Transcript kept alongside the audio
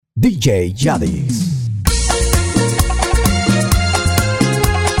DJ Jadix.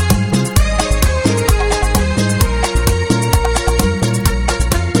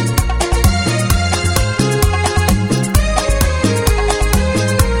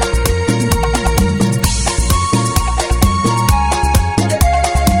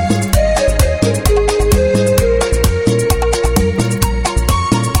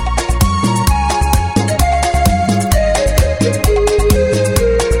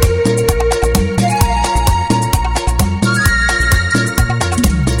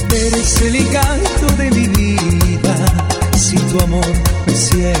 El encanto de mi vida, sin tu amor me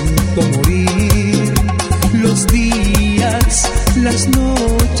siento morir. Los días, las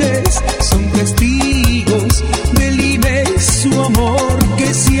noches son testigos del inmenso amor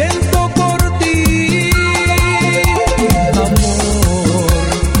que siento por ti. Amor,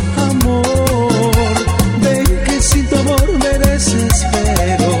 amor, ven que sin tu amor me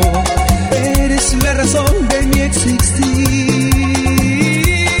desespero. Eres la razón de mi existir.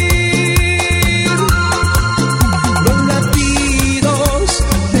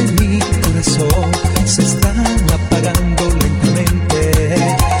 Se están apagando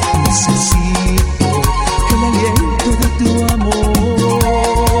lentamente.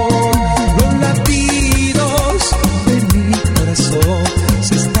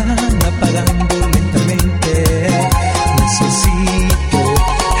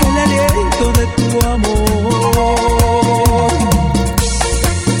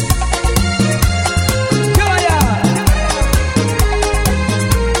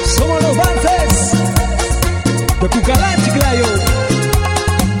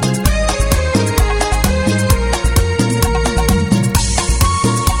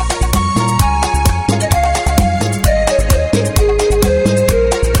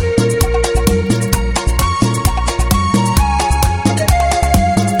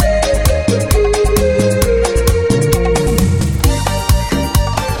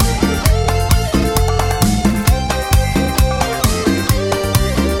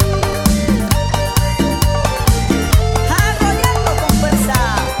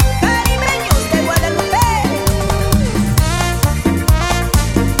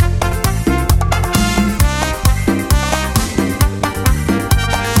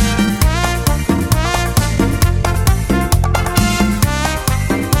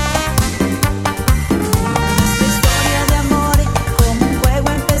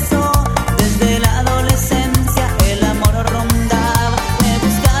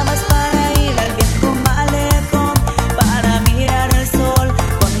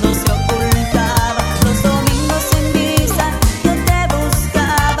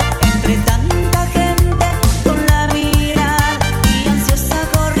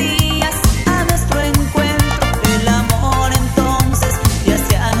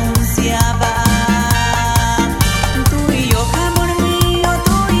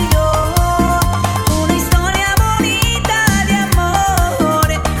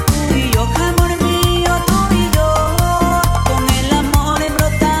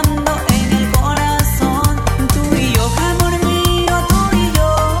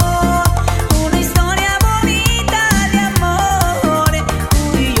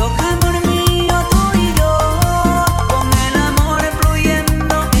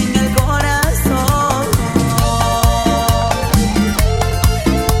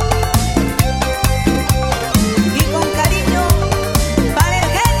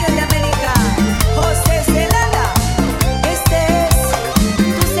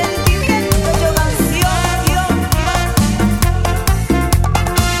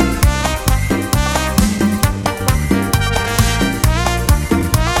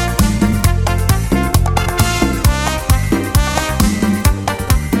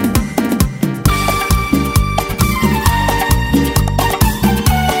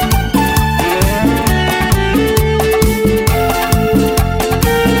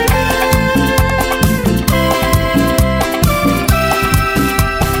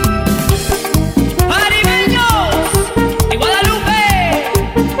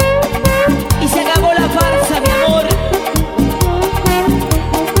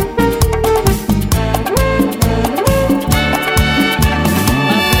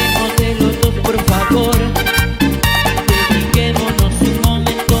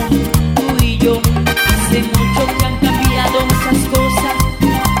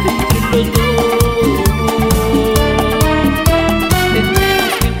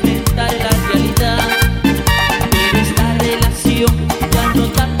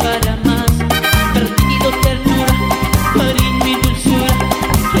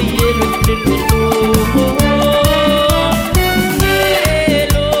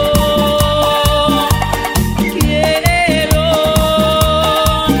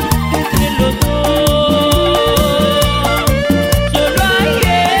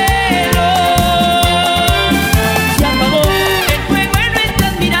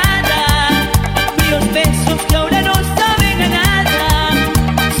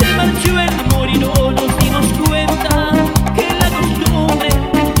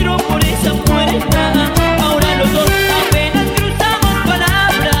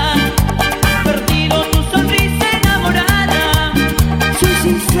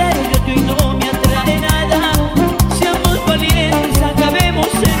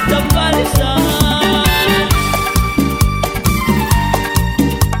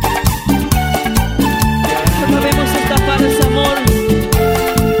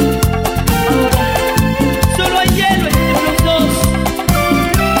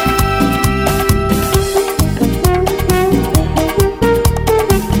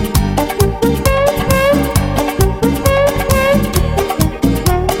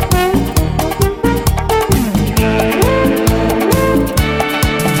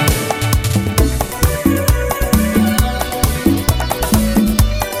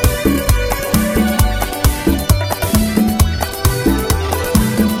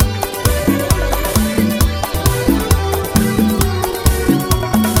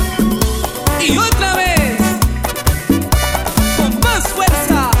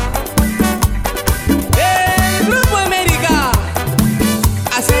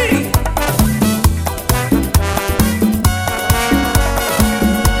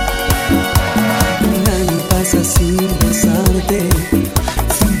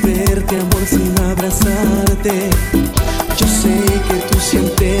 verte. Yo sé que tú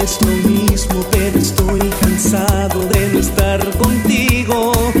sientes lo mismo, pero estoy cansado de no estar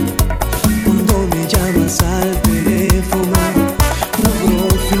contigo. Cuando me llamas al teléfono,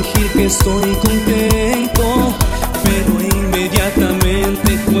 logro fingir que estoy contento, pero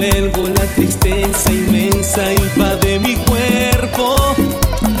inmediatamente cuelgo. La tristeza inmensa invade mi cuerpo.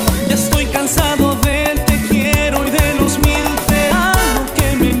 Ya estoy cansado del te quiero y de los 1000 te amo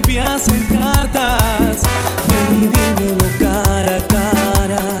que me envías en cartas. Ven y dímelo cara a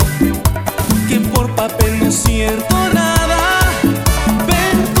cara, que por papel no siento nada.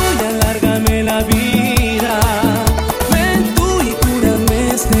 Ven tú y alárgame la vida. Ven tú y cúrame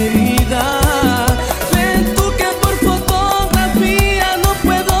esta herida. Ven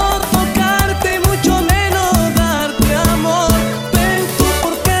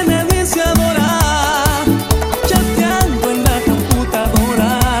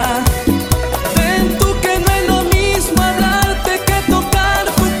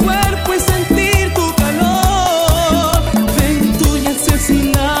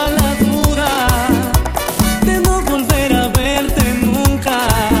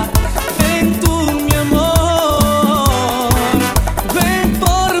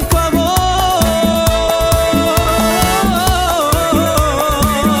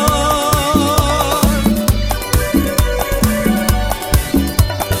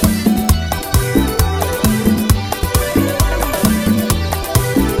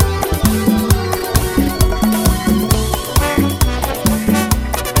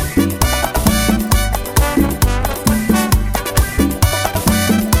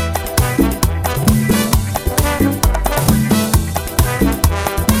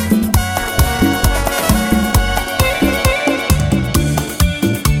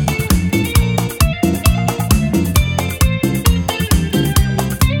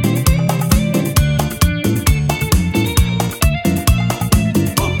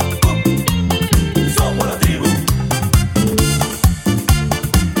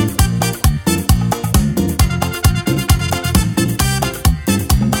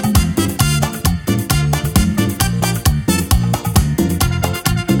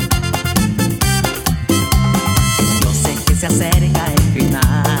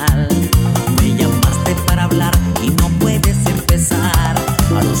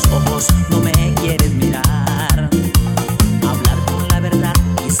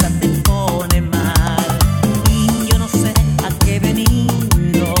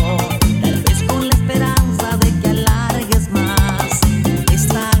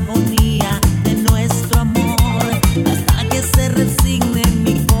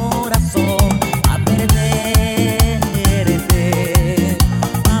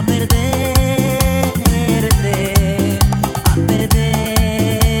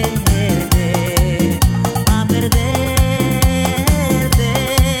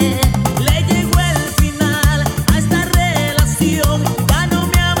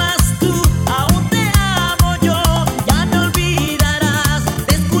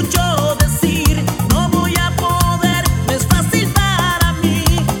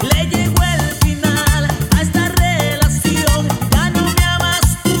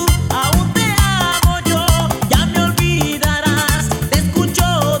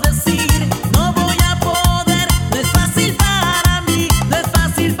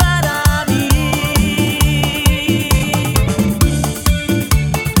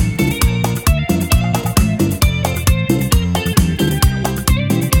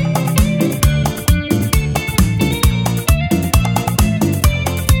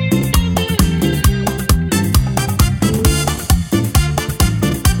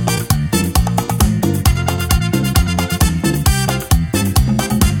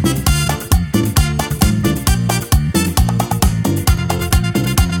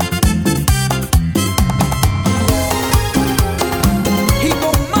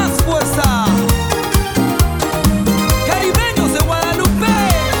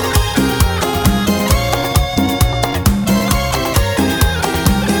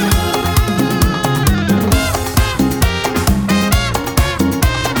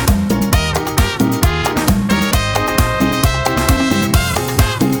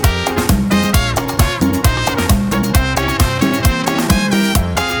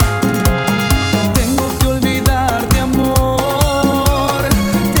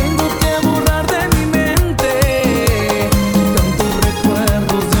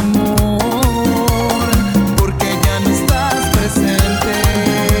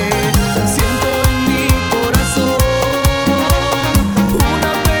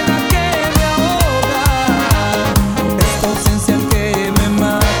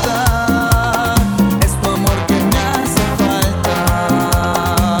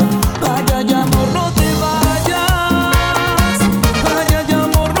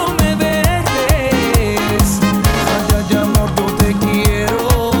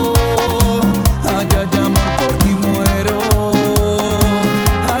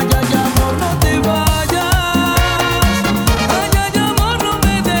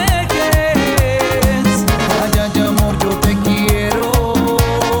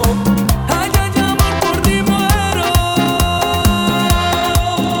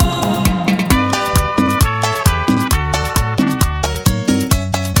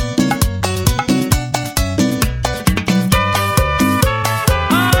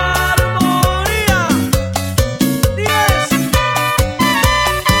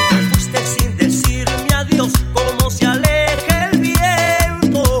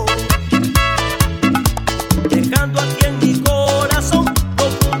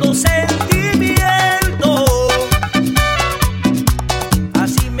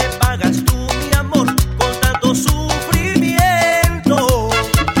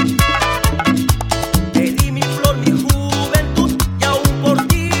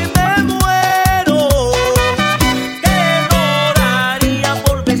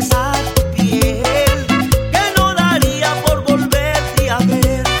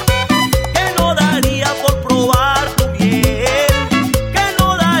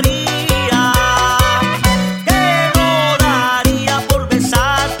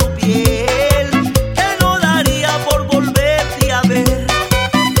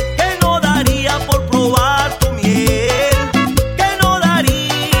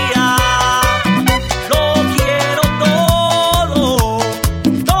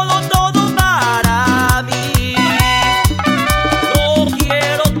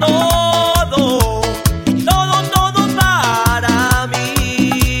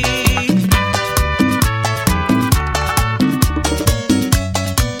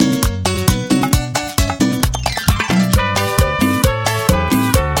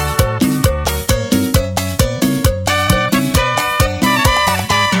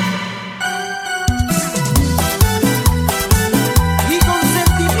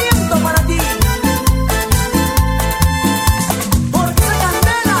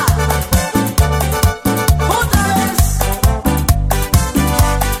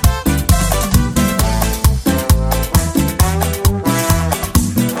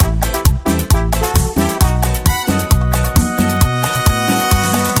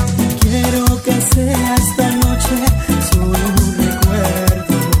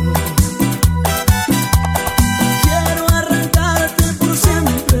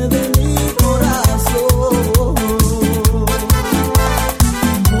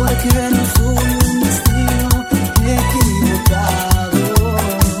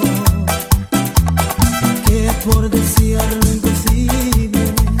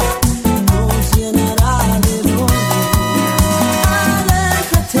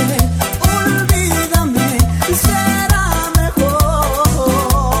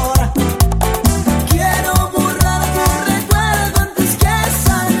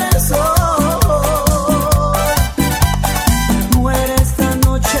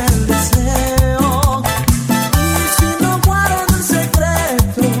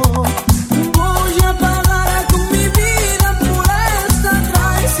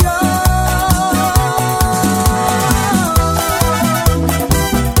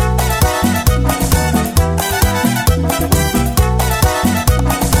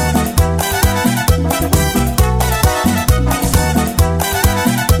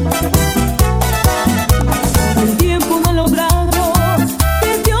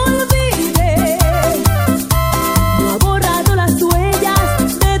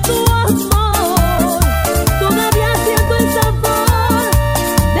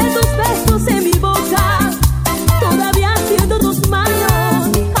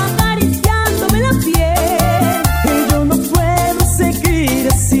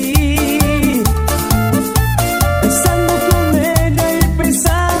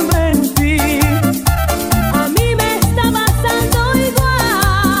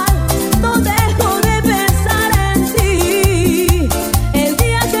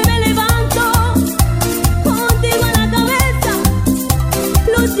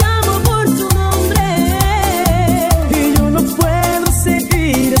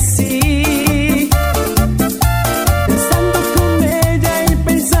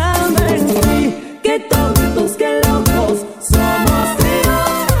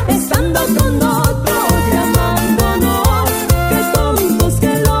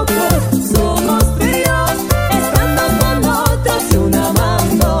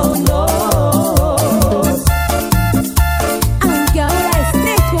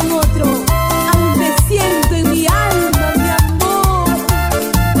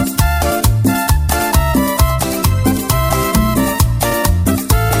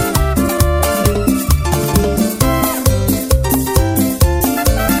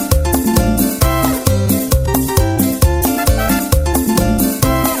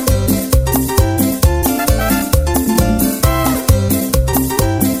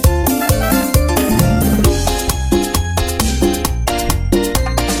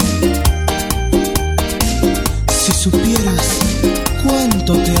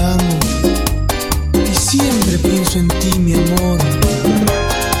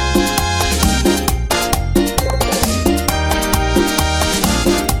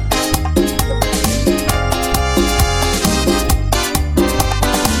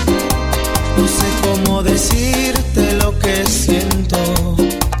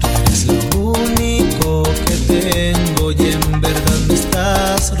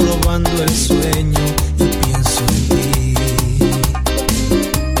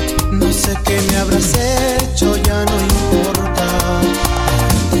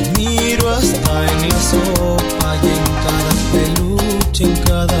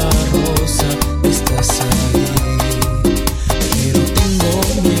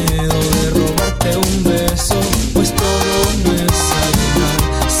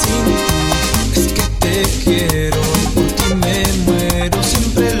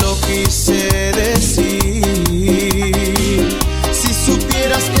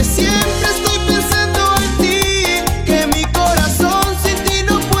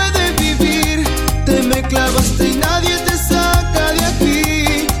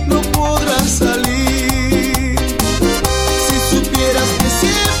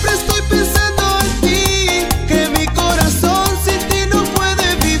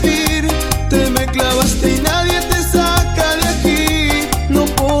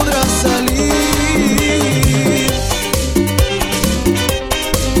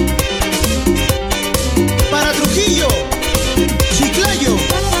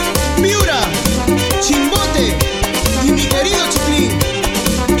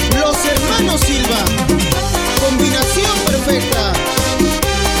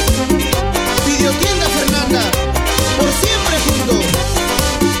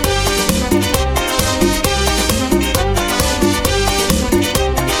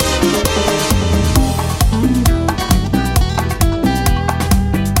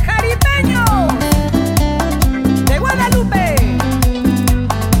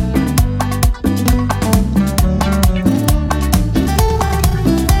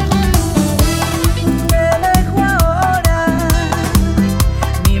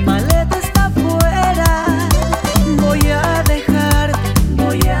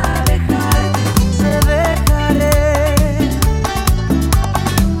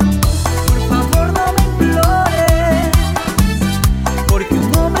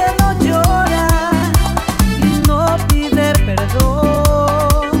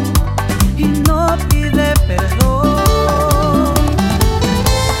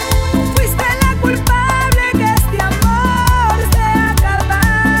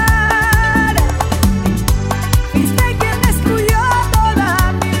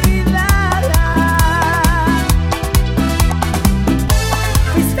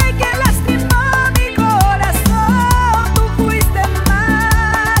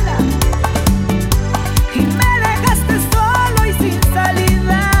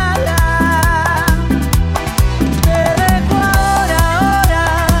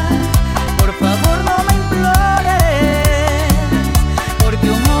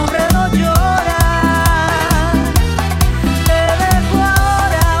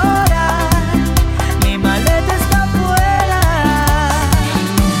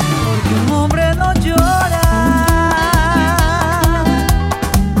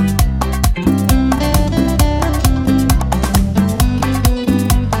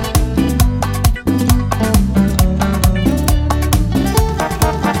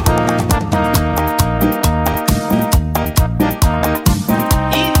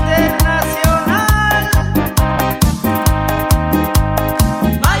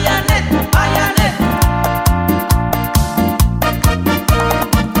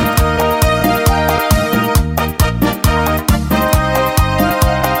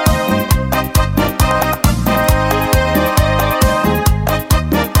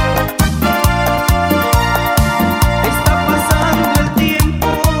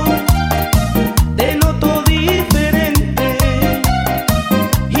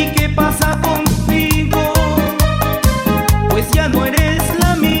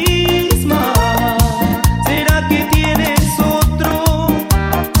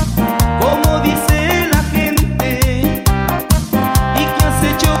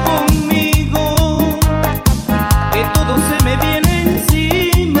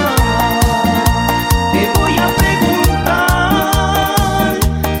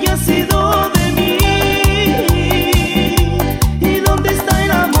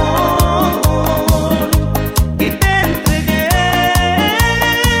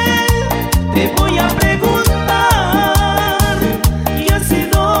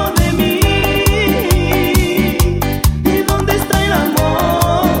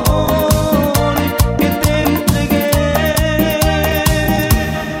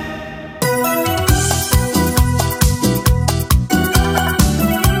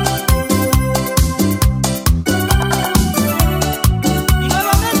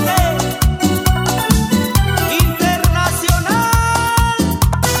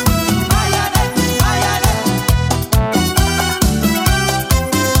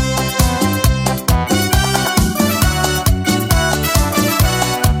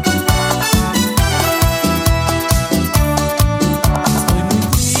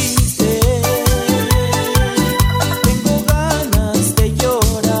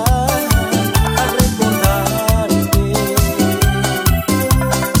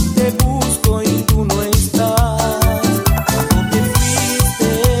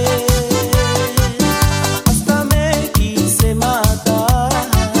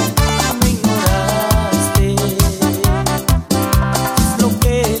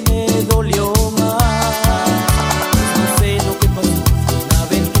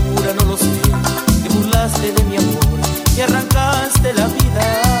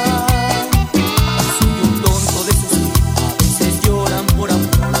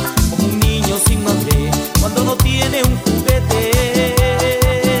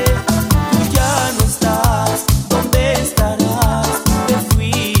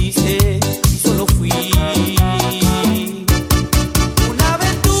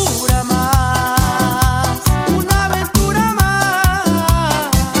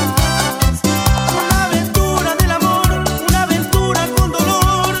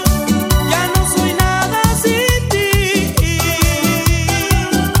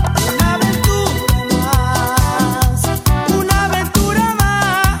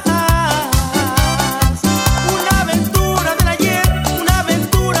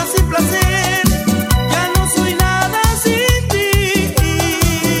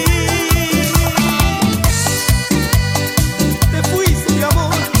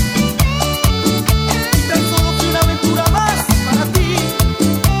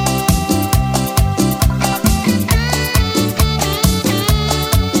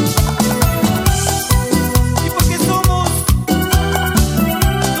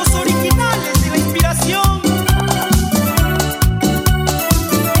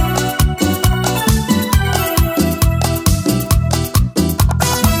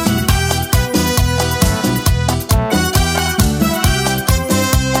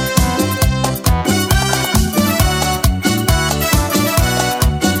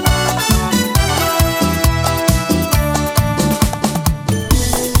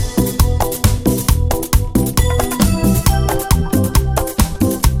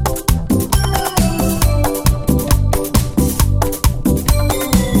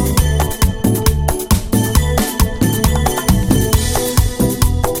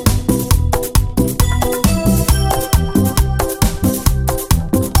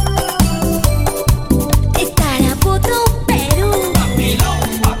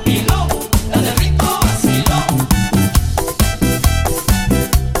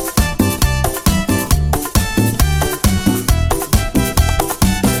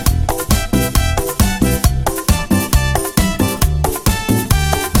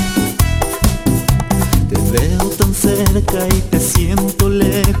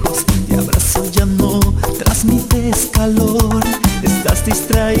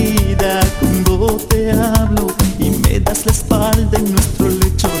vida cuando te hablo y me das la espalda en nuestro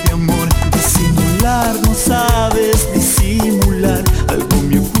lecho de amor. Disimular, no sabes disimular, algo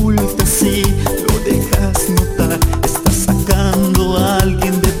me oculta si lo dejas notar. Estás sacando a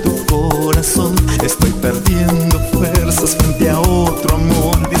alguien de tu corazón, estoy perdiendo fuerzas frente a otro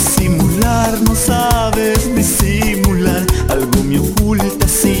amor. Disimular, no sabes disimular, algo me oculta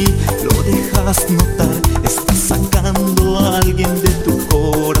si lo dejas notar. Estás sacando a alguien de tu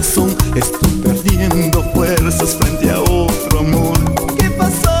corazón, estoy perdiendo fuerzas frente a otro amor. ¿Qué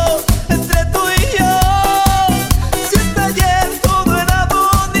pasó entre tú y yo?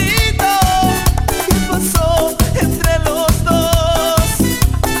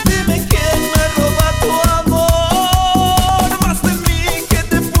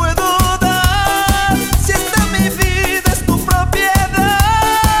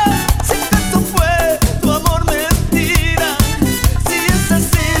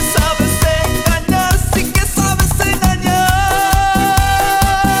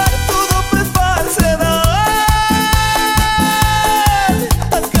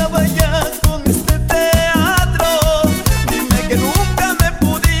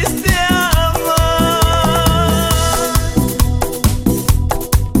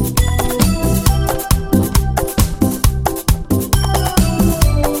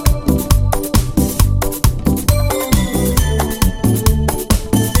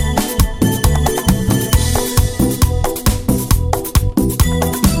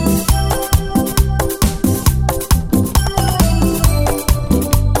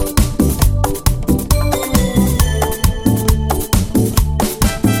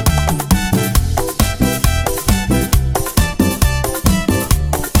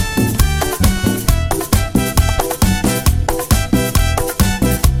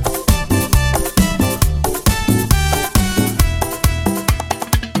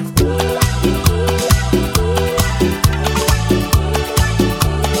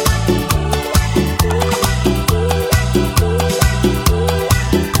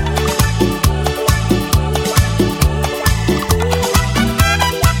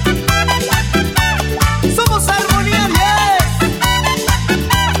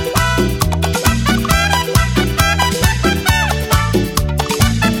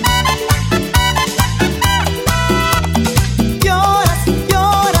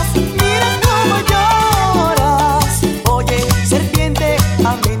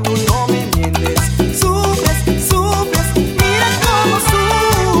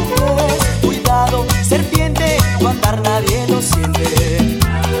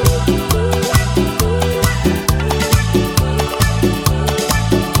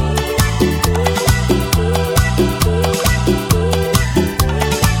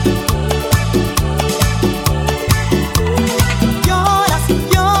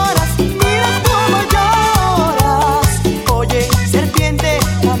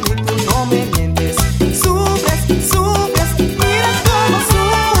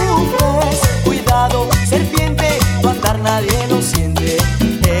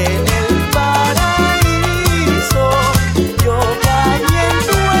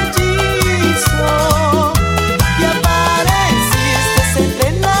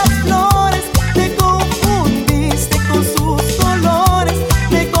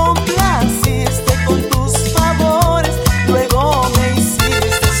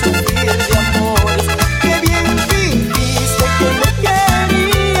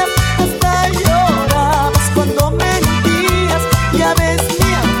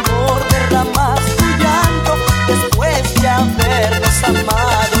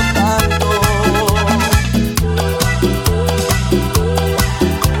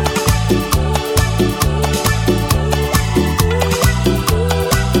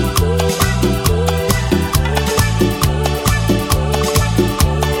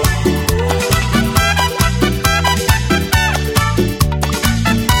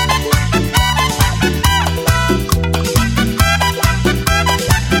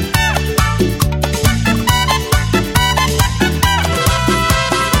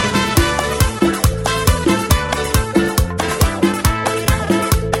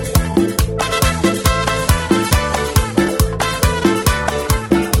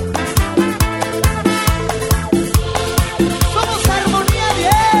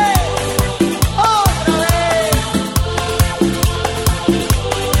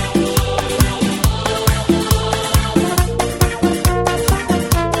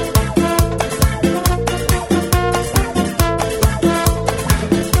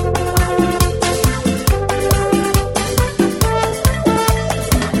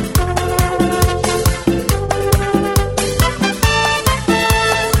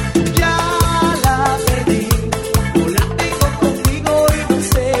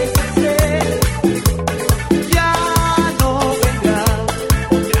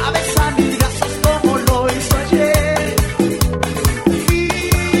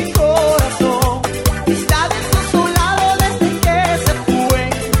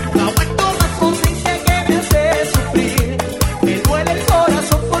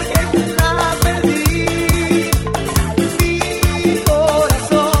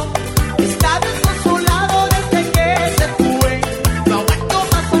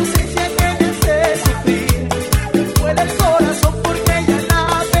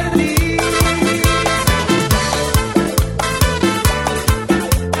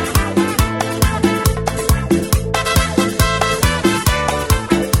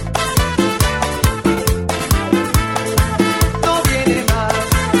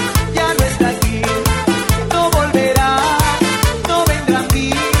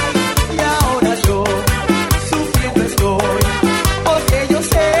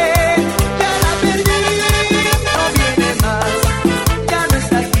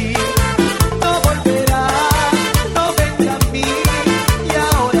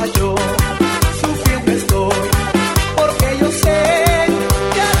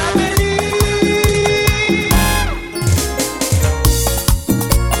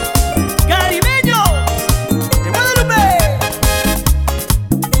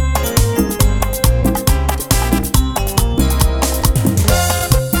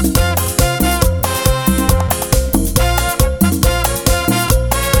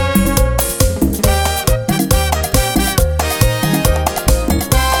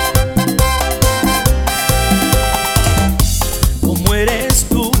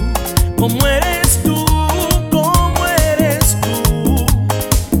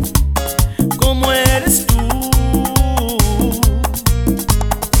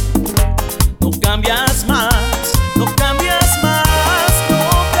 cambias más, no cambias más, no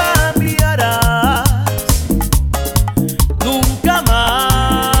cambiarás nunca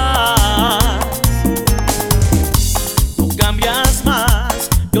más. No cambias más,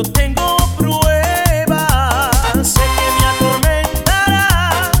 yo tengo pruebas, sé que me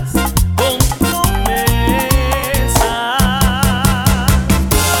atormentarás con promesas.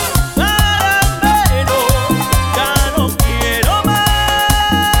 Caramelo, ya no quiero más.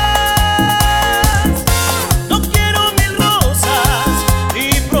 No quiero mil rosas ni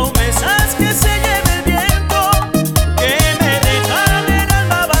promesas que se lleve el viento, que me dejan el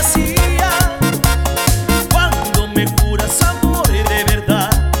alma vacía. Cuando me juras amor de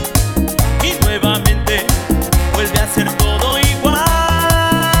verdad y nuevamente vuelve a ser todo igual.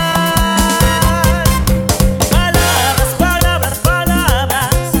 Palabras, palabras, palabras,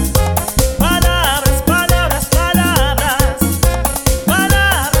 palabras, palabras, palabras, palabras,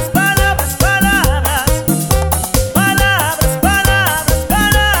 palabras, palabras, palabras,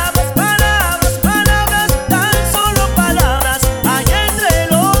 palabras, palabras, palabras, tan solo palabras hay entre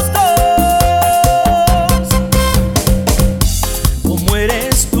los dos. ¿Cómo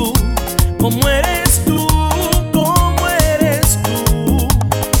eres tú? ¿Cómo eres tú? ¿Cómo eres tú?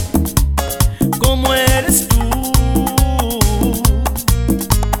 ¿Cómo eres tú?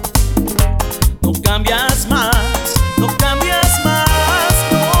 No cambias más, no cambias más,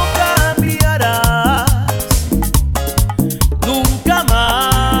 no cambiarás nunca más.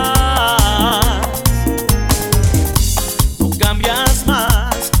 No cambias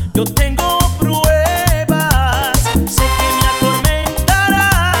más, yo tengo pruebas, sé que me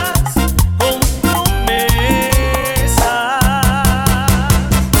atormentarás con promesas.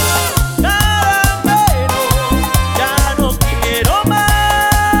 Caramelo, ya no quiero más.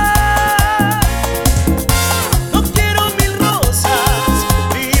 No quiero mil rosas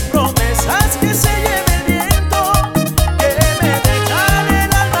ni promesas que se lleve el viento, que me dejan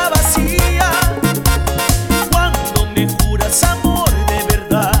el alma vacía. Cuando me juras amor de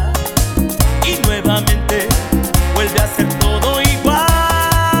verdad y nuevamente vuelve a ser todo igual.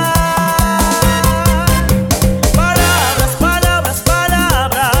 Palabras, palabras,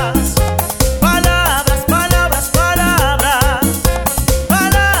 palabras, palabras, palabras, palabras, palabras,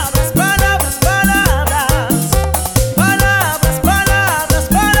 palabras, palabras, palabras, palabras,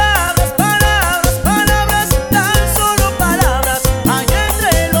 palabras, palabras, palabras, tan solo palabras hay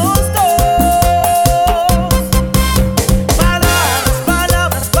entre los dos. Palabras,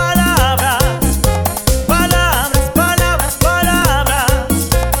 palabras, palabras, palabras, palabras, palabras,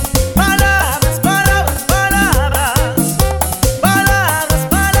 palabras, palabras, palabras,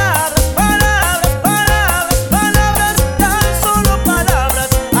 palabras, palabras, palabras, tan solo palabras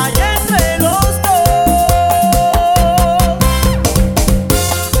hay entre los dos.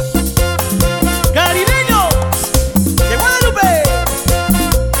 Caribeños de Guadalupe.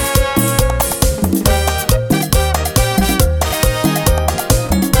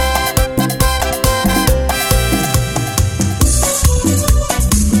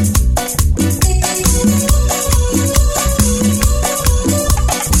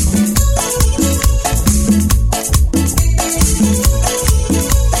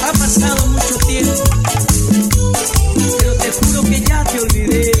 Ha pasado mucho tiempo, pero te juro que ya te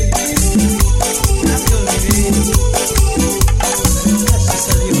olvidé. Ya te olvidé. Gracias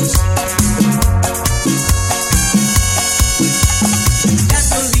a Dios. Ya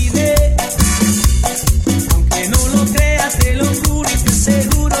te olvidé. Aunque no lo creas, te lo juro y te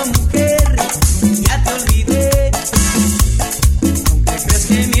aseguro, mujer. Ya te olvidé. Aunque creas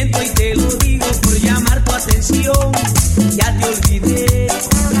que miento y te lo digo por llamar tu atención. Ya te olvidé.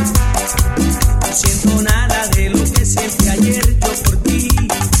 No siento nada de lo que sentí ayer yo por ti.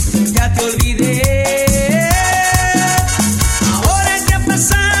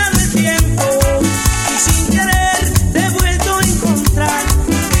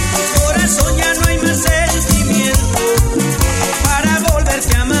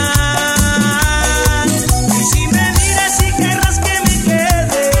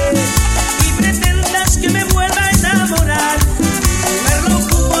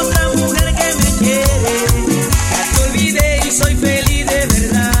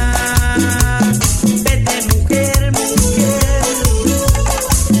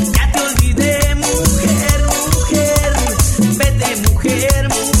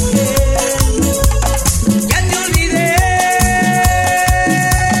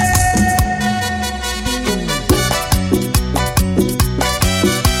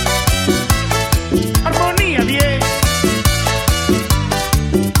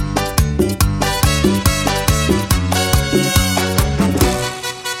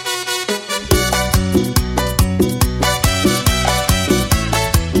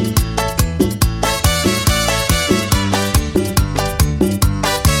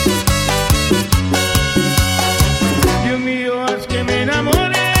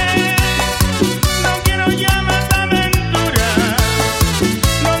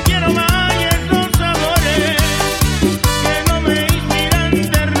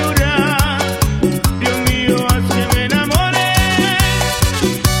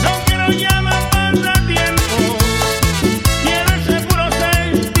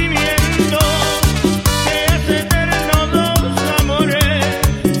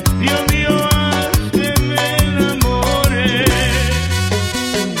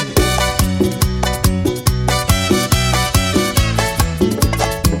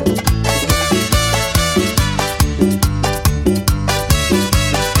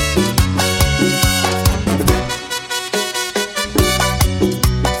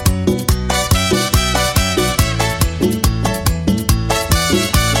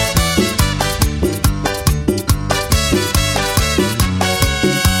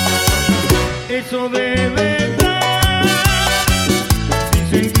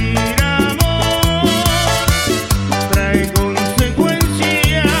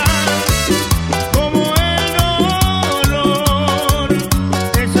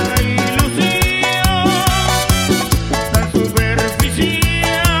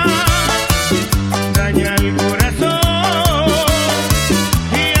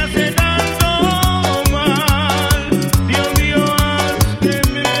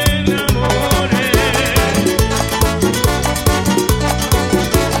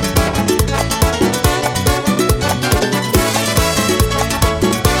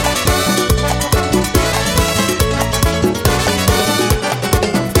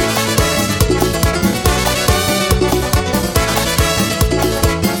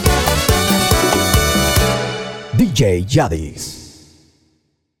 DJ Jadix.